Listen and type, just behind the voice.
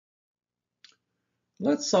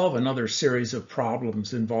Let's solve another series of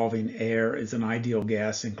problems involving air as an ideal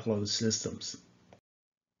gas in closed systems.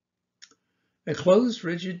 A closed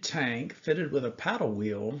rigid tank fitted with a paddle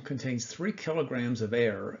wheel contains 3 kilograms of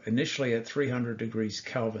air, initially at 300 degrees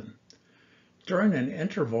Kelvin. During an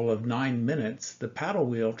interval of 9 minutes, the paddle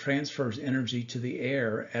wheel transfers energy to the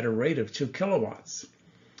air at a rate of 2 kilowatts.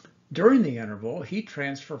 During the interval, heat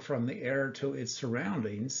transfer from the air to its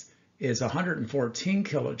surroundings is 114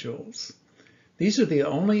 kilojoules. These are the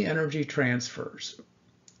only energy transfers.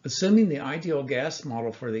 Assuming the ideal gas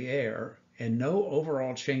model for the air and no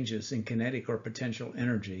overall changes in kinetic or potential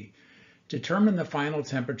energy, determine the final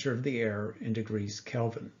temperature of the air in degrees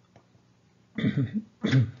Kelvin.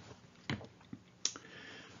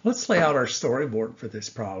 Let's lay out our storyboard for this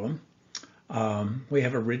problem. We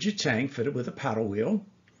have a rigid tank fitted with a paddle wheel,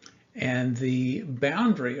 and the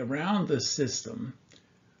boundary around the system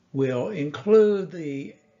will include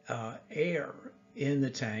the air in the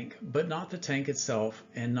tank, but not the tank itself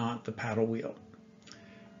and not the paddle wheel.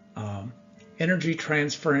 Energy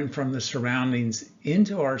transferring from the surroundings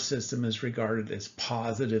into our system is regarded as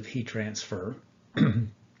positive heat transfer.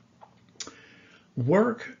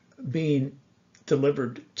 Work being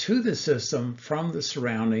delivered to the system from the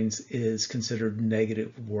surroundings is considered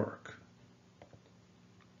negative work.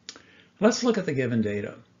 Let's look at the given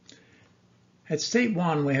data. At state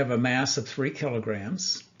 1, we have a mass of 3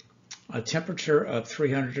 kilograms, a temperature of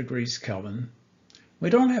 300 degrees Kelvin. We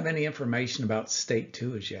don't have any information about state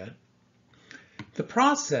 2 as yet. The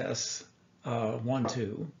process,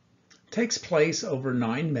 1-2, takes place over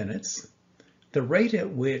 9 minutes. The rate at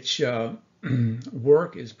which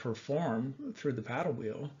work is performed through the paddle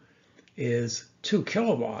wheel is 2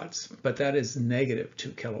 kilowatts, but that is negative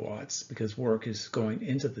 2 kilowatts because work is going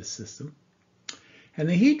into the system. And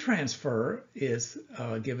the heat transfer is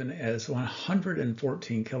given as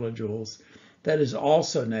 114 kilojoules. That is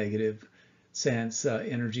also negative since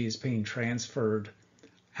energy is being transferred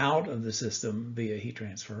out of the system via heat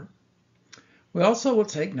transfer. We also will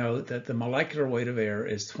take note that the molecular weight of air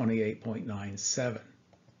is 28.97.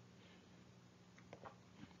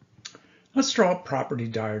 Let's draw a property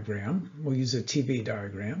diagram. We'll use a TV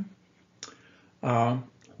diagram.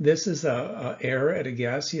 This is air at a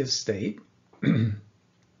gaseous state.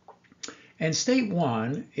 And state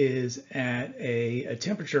 1 is at a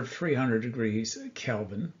temperature of 300 degrees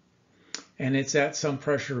Kelvin, and it's at some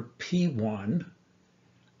pressure P1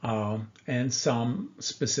 and some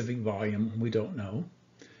specific volume we don't know.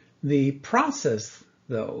 The process,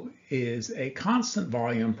 though, is a constant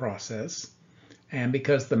volume process, and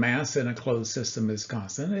because the mass in a closed system is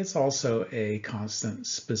constant, it's also a constant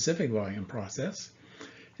specific volume process.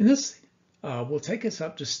 And this will take us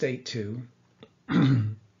up to state 2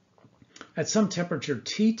 at some temperature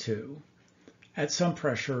T2 at some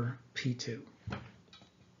pressure P2.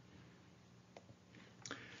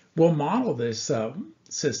 We'll model this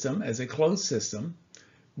system as a closed system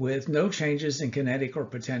with no changes in kinetic or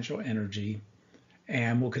potential energy,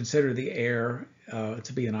 and we'll consider the air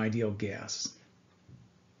to be an ideal gas.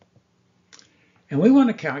 And we want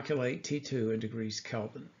to calculate T2 in degrees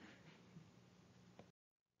Kelvin.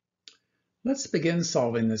 Let's begin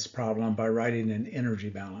solving this problem by writing an energy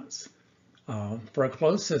balance. For a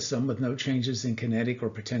closed system with no changes in kinetic or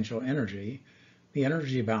potential energy, the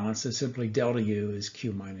energy balance is simply delta U is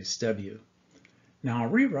Q minus W. Now I'll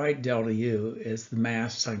rewrite delta U as the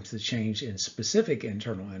mass times the change in specific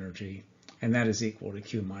internal energy, and that is equal to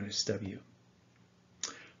Q minus W.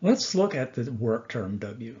 Let's look at the work term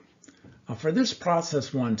W. For this process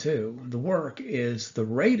 1-2, the work is the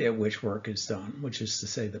rate at which work is done, which is to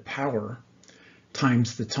say the power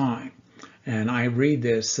times the time. And I read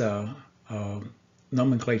this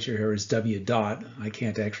nomenclature here as W dot. I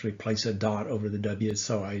can't actually place a dot over the W,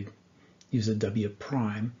 so I use a W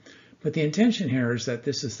prime. But the intention here is that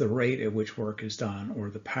this is the rate at which work is done, or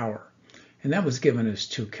the power. And that was given as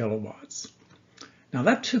 2 kilowatts. Now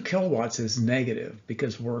that 2 kilowatts is negative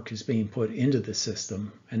because work is being put into the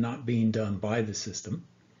system and not being done by the system.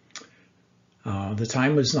 The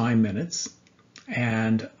time was 9 minutes,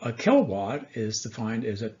 and a kilowatt is defined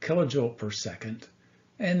as a kilojoule per second,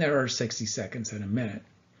 and there are 60 seconds in a minute.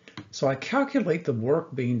 So I calculate the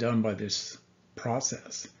work being done by this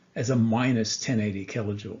process as a minus 1080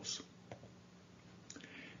 kilojoules.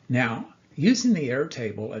 Now, using the air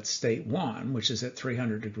table at state 1, which is at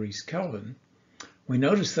 300 degrees Kelvin, we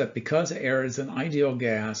notice that because air is an ideal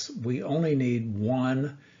gas, we only need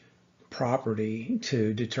one property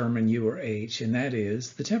to determine U or H, and that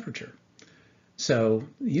is the temperature. So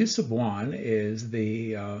U sub 1 is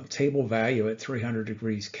the table value at 300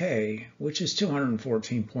 degrees K, which is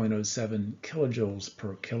 214.07 kilojoules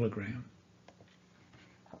per kilogram.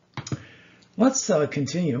 Let's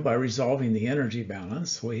continue by resolving the energy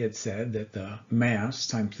balance. We had said that the mass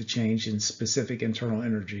times the change in specific internal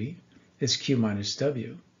energy is Q minus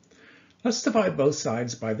W. Let's divide both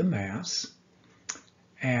sides by the mass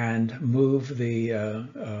and move the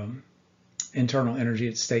internal energy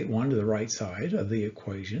at state 1 to the right side of the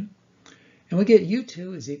equation. And we get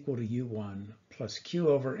U2 is equal to U1 plus Q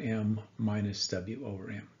over M minus W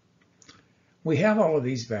over M. We have all of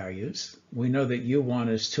these values. We know that U1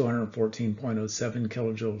 is 214.07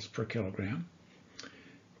 kilojoules per kilogram.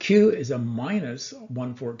 Q is a minus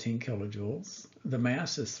 114 kilojoules. The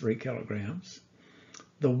mass is 3 kilograms.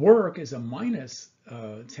 The work is a minus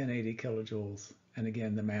 1080 kilojoules. And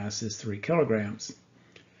again, the mass is 3 kilograms.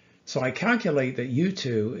 So I calculate that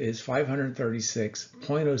U2 is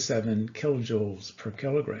 536.07 kilojoules per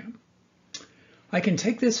kilogram. I can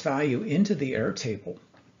take this value into the air table,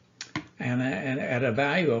 and at a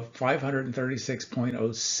value of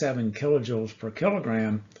 536.07 kilojoules per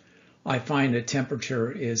kilogram, I find the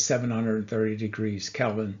temperature is 730 degrees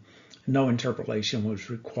Kelvin. No interpolation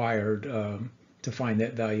was required to find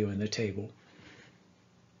that value in the table.